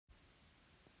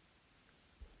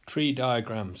Tree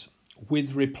diagrams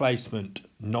with replacement,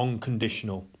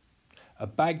 non-conditional. A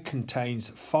bag contains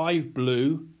 5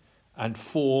 blue and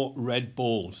 4 red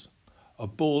balls. A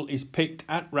ball is picked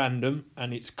at random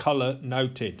and its colour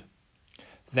noted,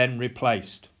 then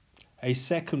replaced. A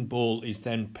second ball is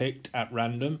then picked at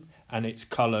random and its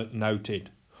colour noted.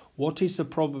 What is the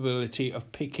probability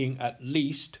of picking at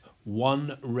least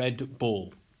one red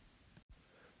ball?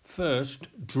 First,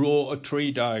 draw a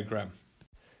tree diagram.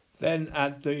 Then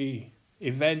add the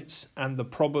events and the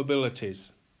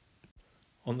probabilities.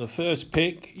 On the first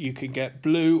pick, you can get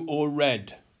blue or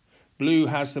red. Blue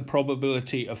has the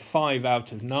probability of 5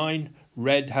 out of 9.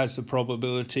 Red has the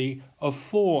probability of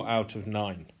 4 out of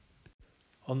 9.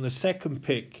 On the second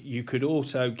pick, you could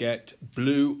also get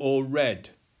blue or red.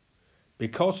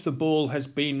 Because the ball has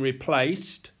been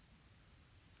replaced,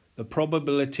 the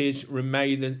probabilities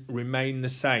remain the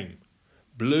same.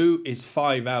 Blue is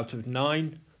 5 out of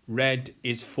 9. Red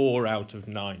is 4 out of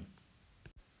 9.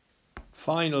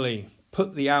 Finally,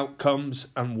 put the outcomes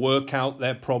and work out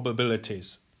their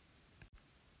probabilities.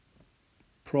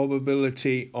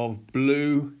 Probability of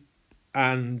blue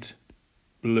and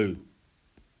blue.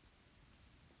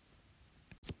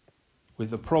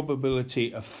 With a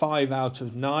probability of 5 out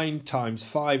of 9 times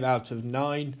 5 out of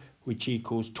 9, which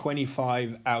equals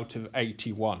 25 out of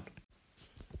 81.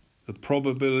 The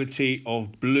probability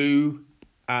of blue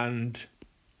and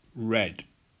red,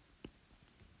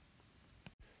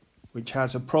 which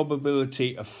has a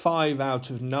probability of 5 out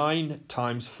of 9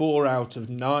 times 4 out of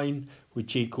 9,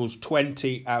 which equals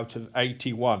 20 out of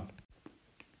 81.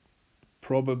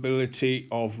 Probability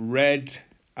of red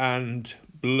and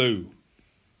blue,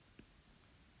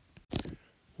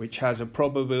 which has a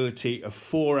probability of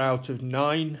 4 out of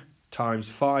 9 times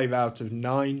 5 out of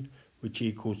 9, which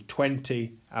equals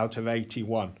 20 out of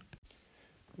 81.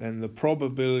 Then the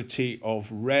probability of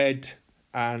red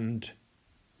and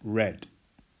red,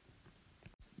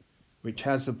 which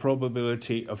has the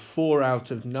probability of 4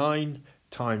 out of 9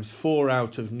 times 4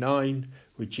 out of 9,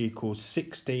 which equals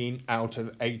 16 out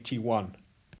of 81.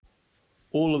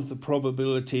 All of the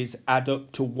probabilities add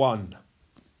up to 1.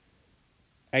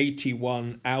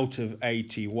 81 out of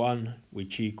 81,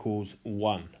 which equals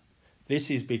 1.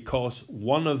 This is because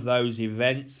one of those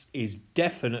events is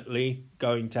definitely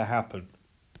going to happen.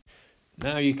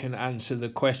 Now you can answer the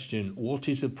question, what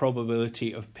is the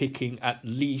probability of picking at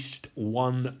least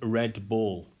one red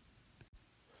ball?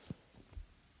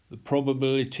 The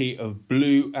probability of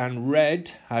blue and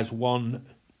red has one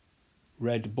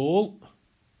red ball.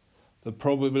 The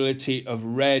probability of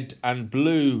red and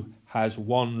blue has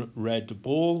one red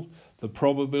ball. The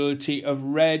probability of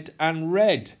red and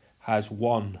red has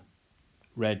one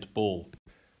red ball.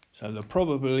 So the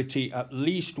probability at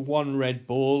least one red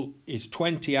ball is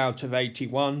 20 out of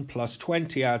 81 plus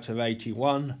 20 out of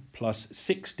 81 plus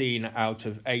 16 out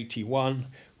of 81,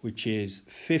 which is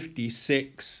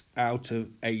 56 out of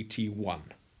 81.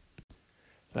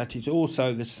 That is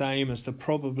also the same as the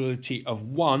probability of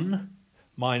 1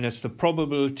 minus the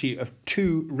probability of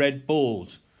 2 red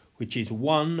balls, which is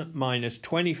 1 minus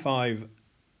 25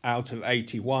 out of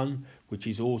 81, which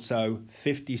is also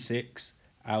 56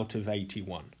 out of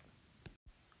 81.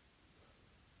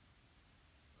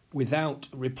 Without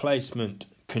replacement,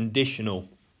 conditional.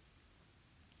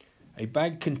 A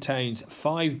bag contains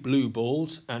 5 blue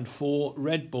balls and 4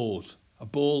 red balls. A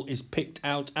ball is picked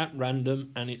out at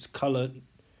random and its colour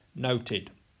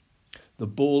noted. The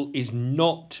ball is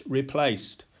not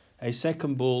replaced. A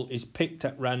second ball is picked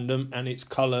at random and its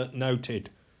colour noted.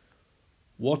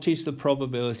 What is the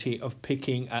probability of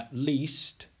picking at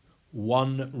least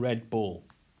one red ball?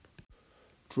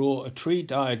 Draw a tree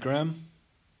diagram.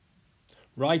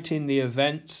 Write in the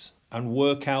events and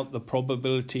work out the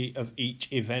probability of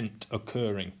each event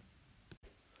occurring.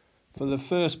 For the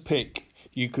first pick,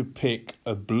 you could pick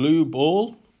a blue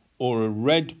ball or a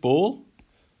red ball.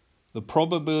 The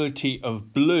probability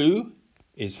of blue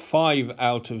is 5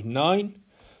 out of 9.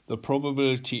 The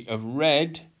probability of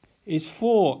red is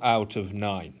 4 out of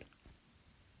 9.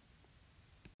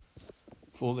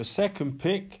 For the second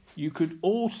pick, you could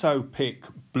also pick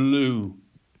blue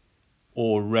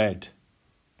or red.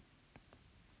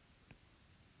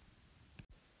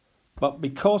 But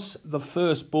because the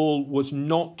first ball was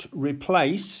not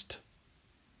replaced,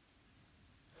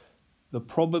 the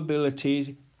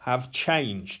probabilities have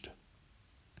changed.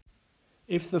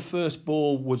 If the first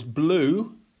ball was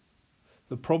blue,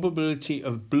 the probability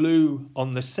of blue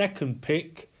on the second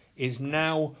pick is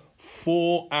now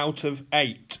 4 out of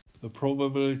 8. The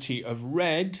probability of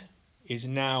red is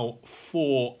now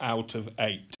 4 out of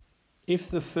 8. If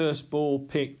the first ball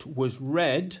picked was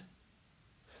red,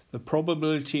 The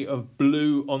probability of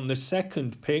blue on the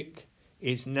second pick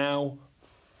is now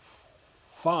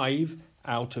 5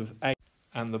 out of 8.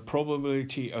 And the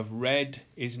probability of red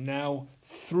is now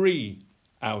 3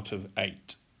 out of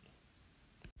 8.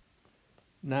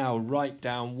 Now write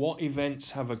down what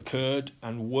events have occurred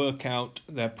and work out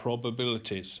their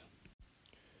probabilities.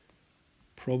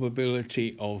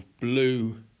 Probability of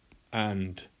blue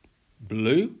and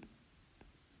blue,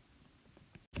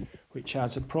 which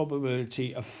has a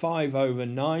probability of 5 over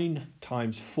 9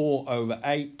 times 4 over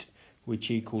 8,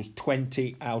 which equals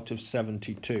 20 out of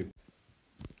 72.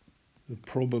 The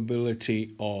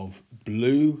probability of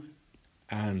blue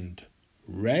and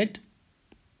red,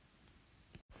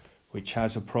 which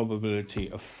has a probability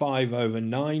of 5 over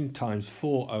 9 times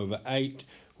 4 over 8,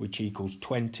 which equals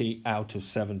 20 out of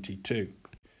 72.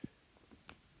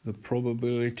 The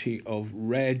probability of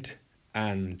red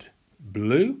and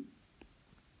blue,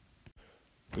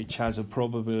 which has a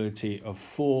probability of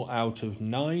 4 out of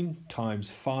 9 times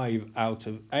 5 out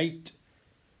of 8,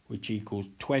 which equals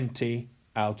 20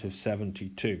 out of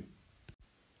 72.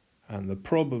 And the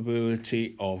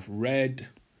probability of red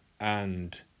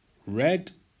and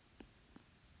red,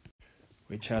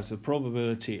 which has a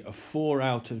probability of 4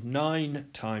 out of 9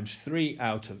 times 3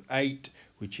 out of 8,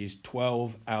 which is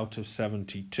 12 out of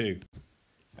 72.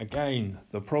 Again,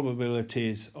 the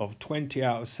probabilities of 20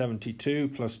 out of 72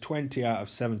 plus 20 out of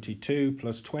 72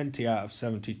 plus 20 out of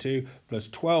 72 plus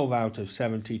 12 out of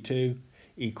 72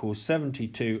 equals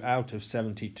 72 out of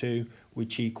 72,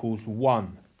 which equals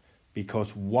 1,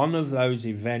 because one of those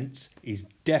events is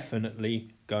definitely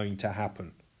going to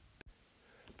happen.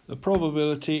 The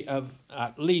probability of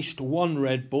at least one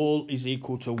red ball is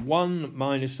equal to 1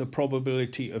 minus the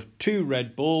probability of 2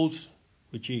 red balls,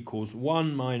 which equals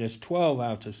 1 minus 12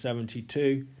 out of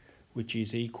 72, which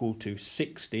is equal to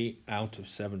 60 out of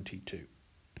 72.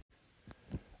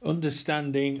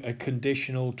 Understanding a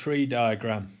conditional tree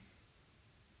diagram.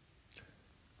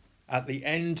 At the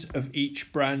end of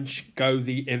each branch go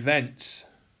the events.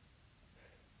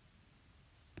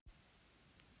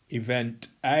 Event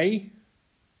A,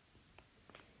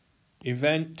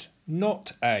 event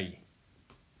not A,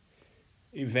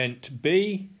 event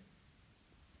B,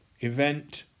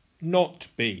 event not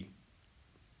B.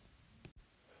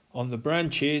 On the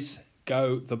branches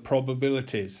go the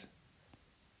probabilities.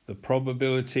 The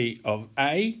probability of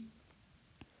A,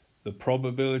 the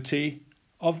probability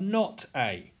of not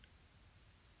A,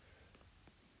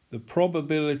 the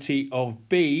probability of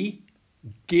B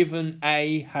given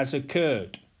A has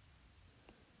occurred,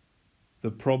 the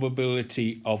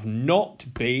probability of not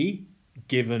B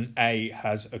given A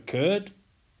has occurred,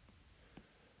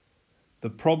 the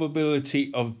probability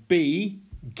of B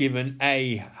given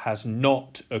A has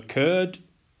not occurred,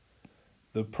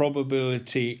 the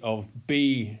probability of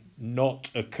B not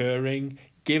occurring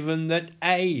given that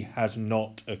A has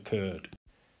not occurred.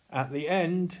 At the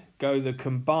end go the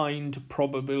combined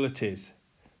probabilities.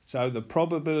 So the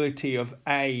probability of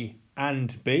A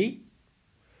and B,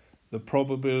 the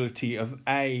probability of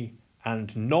A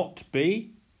and not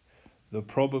B, the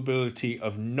probability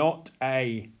of not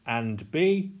A and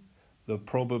B, the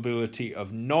probability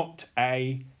of not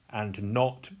A and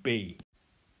not B.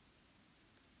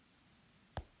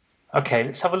 Okay,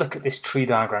 let's have a look at this tree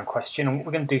diagram question. And what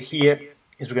we're going to do here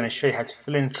is we're going to show you how to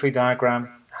fill in a tree diagram,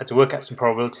 how to work out some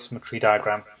probabilities from a tree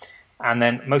diagram, and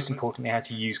then most importantly how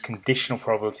to use conditional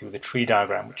probability with a tree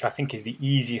diagram, which I think is the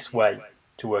easiest way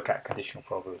to work out conditional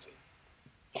probability.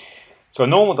 So a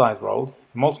normal die is rolled,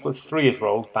 a multiple of 3 is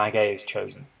rolled, bag A is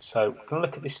chosen. So we're going to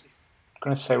look at this, we're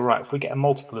going to say, right, if we get a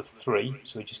multiple of 3,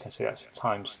 so we're just going to say that's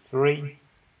times 3,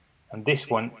 and this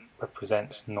one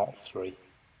represents not 3,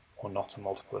 or not a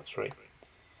multiple of 3.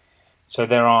 So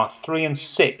there are 3 and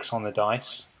 6 on the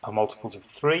dice, are multiples of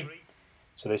 3,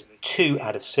 so there's 2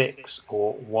 out of 6,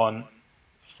 or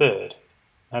 1/3.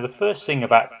 Now the first thing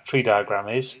about tree diagram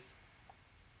is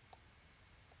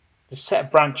the set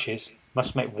of branches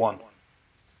must make 1.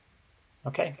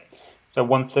 Okay, so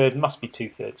 1/3 must be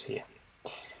 2/3 here.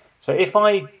 So if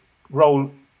I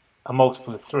roll a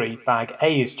multiple of 3, bag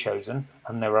A is chosen,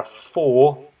 and there are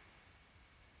 4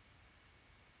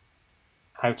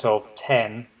 out of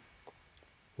 10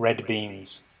 red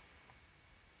beans.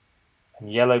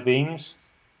 And yellow beans,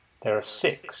 there are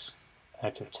 6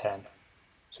 out of 10.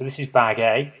 So this is bag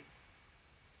A.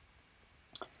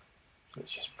 So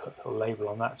let's just put a label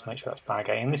on that to make sure that's bag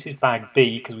A. And this is bag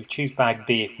B, because we choose bag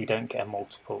B if we don't get a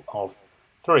multiple of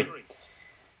 3.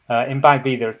 In bag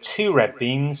B there are 2 red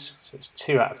beans, so it's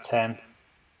 2 out of 10,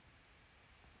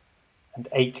 and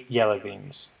 8 yellow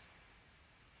beans.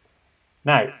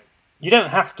 Now, you don't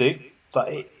have to but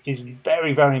it is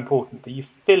very, very important that you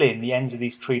fill in the ends of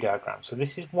these tree diagrams. So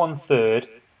this is 1/3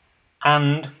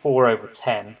 and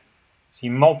 4/10. So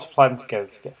you multiply them together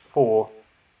to get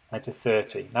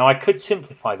 4/30. Now I could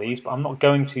simplify these, but I'm not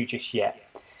going to just yet,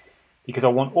 because I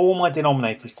want all my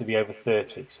denominators to be over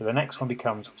 30. So the next one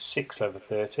becomes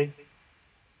 6/30,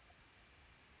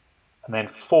 and then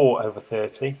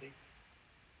 4/30,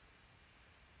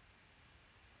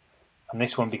 and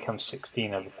this one becomes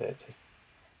 16/30.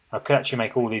 I could actually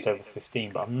make all these over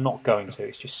 15, but I'm not going to.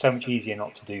 It's just so much easier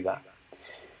not to do that.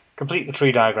 Complete the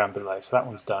tree diagram below, so that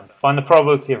one's done. Find the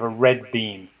probability of a red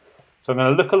bean. So I'm going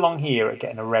to look along here at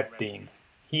getting a red bean.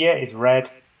 Here is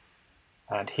red,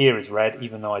 and here is red,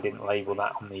 even though I didn't label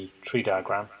that on the tree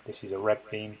diagram. This is a red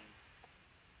bean,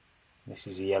 this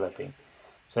is a yellow bean.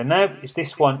 So now it's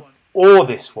this one or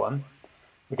this one.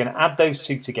 We're going to add those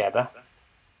two together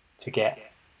to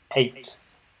get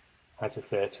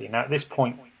 8/30. Now at this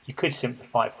point, you could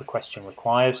simplify if the question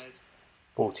requires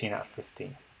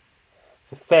 14/15.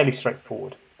 So fairly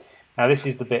straightforward. Now this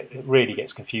is the bit that really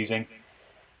gets confusing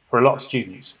for a lot of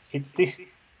students. It's this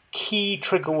key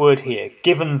trigger word here,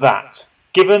 given that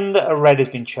a red has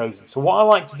been chosen. So what I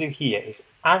like to do here is,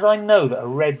 as I know that a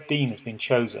red bean has been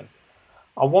chosen,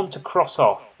 I want to cross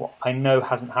off what I know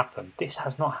hasn't happened. This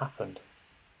has not happened.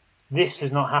 This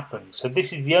has not happened. So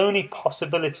this is the only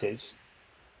possibilities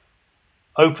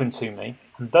open to me,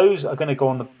 and those are going to go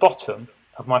on the bottom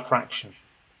of my fraction.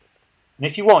 And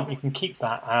if you want, you can keep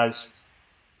that as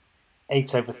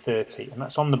 8/30, and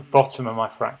that's on the bottom of my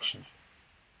fraction.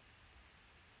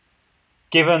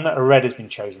 Given that a red has been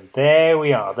chosen. There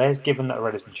we are. There's given that a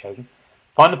red has been chosen.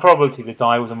 Find the probability the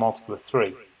die was a multiple of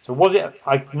 3. So was it,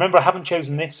 remember I haven't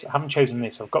chosen this, I haven't chosen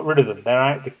this. I've got rid of them. They're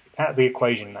out of the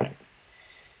equation now.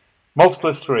 Multiple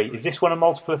of 3. Is this one a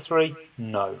multiple of 3?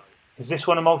 No. Is this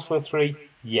one a multiple of 3?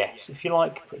 Yes. If you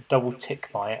like, put a double tick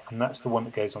by it, and that's the one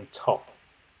that goes on top.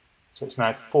 So it's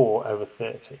now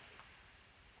 4/30.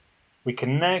 We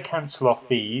can now cancel off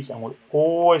these, and we'll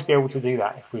always be able to do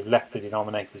that if we've left the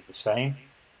denominators the same.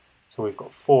 So we've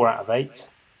got 4/8,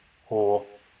 or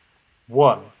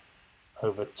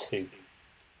 1/2.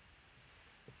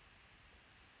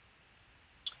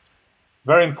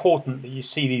 Very important that you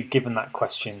see these given that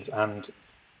questions, and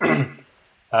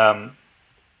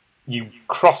you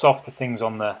cross off the things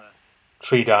on the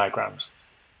tree diagrams.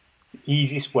 It's the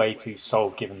easiest way to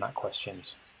solve given that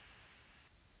questions.